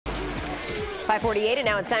5:48, and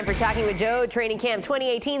now it's time for Talking with Joe, training camp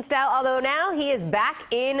 2018 style, although now he is back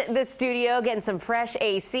in the studio getting some fresh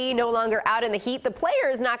AC, no longer out in the heat. The player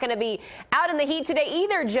is not going to be out in the heat today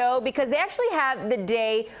either, Joe, because they actually have the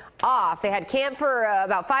day off. They had camp for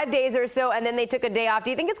about 5 days or so, and then they took a day off.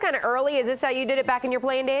 Do you think it's kind of early? Is this how you did it back in your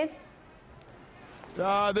playing days?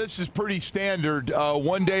 This is pretty standard.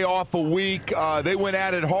 1 day off a week. They went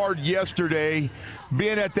at it hard yesterday.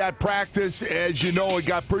 Being at that practice, as you know, it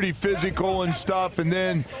got pretty physical and stuff. And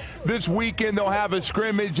then this weekend they'll have a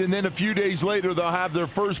scrimmage, and then a few days later they'll have their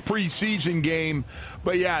first preseason game.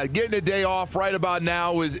 But yeah, getting a day off right about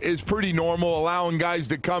now is pretty normal, allowing guys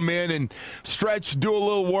to come in and stretch, do a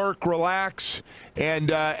little work, relax, and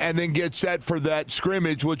then get set for that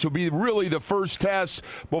scrimmage, which will be really the first test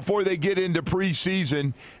before they get into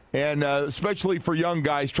preseason, and especially for young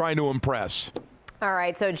guys trying to impress. All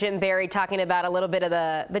right, so Jim Barry talking about a little bit of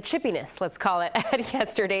the chippiness, let's call it, at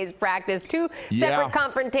yesterday's practice. Two separate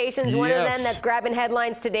confrontations, one of them that's grabbing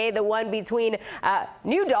headlines today, the one between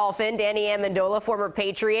new Dolphin, Danny Amendola, former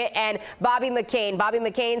Patriot, and Bobby McCain. Bobby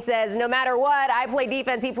McCain says, no matter what, I play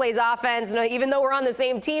defense, he plays offense. No, even though we're on the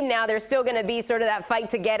same team now, there's still going to be sort of that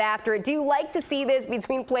fight to get after it. Do you like to see this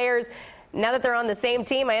between players now that they're on the same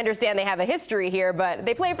team? I understand they have a history here, but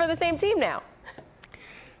they play for the same team now.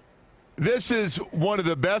 This is one of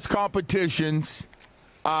the best competitions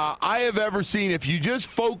I have ever seen. If you just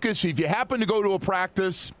focus, if you happen to go to a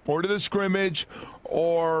practice or to the scrimmage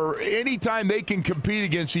or anytime they can compete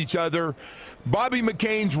against each other, Bobby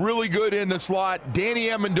McCain's really good in the slot. Danny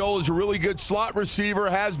Amendola is a really good slot receiver,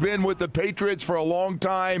 has been with the Patriots for a long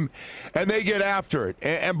time, and they get after it.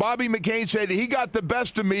 And Bobby McCain said he got the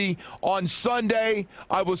best of me on Sunday.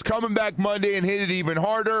 I was coming back Monday and hit it even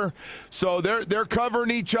harder. So they're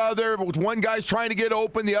covering each other. One guy's trying to get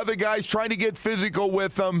open, the other guy's trying to get physical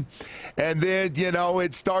with them. And then, you know,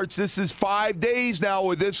 it starts. This is 5 days now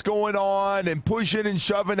with this going on and pushing and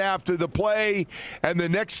shoving after the play. And the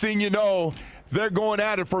next thing you know, they're going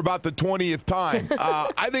at it for about the 20th time.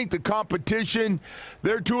 I think the competition,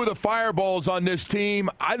 they're two of the fireballs on this team.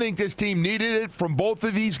 I think this team needed it from both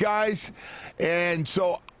of these guys. And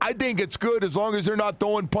so I think it's good as long as they're not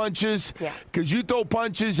throwing punches. Because you throw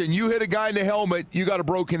punches and you hit a guy in the helmet, you got a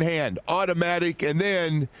broken hand, automatic, and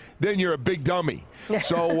then you're a big dummy.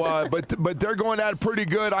 So, but they're going at it pretty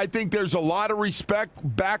good. I think there's a lot of respect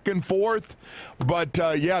back and forth. But,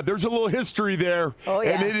 yeah, there's a little history there.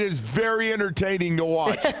 And it is very entertaining to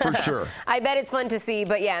watch, for sure. I bet it's fun to see.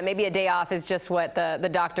 But, yeah, maybe a day off is just what the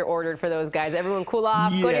doctor ordered for those guys. Everyone cool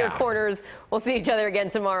off, go to your corners. We'll see each other again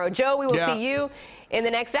tomorrow. Joe, we will see you in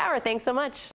the next hour. Thanks so much.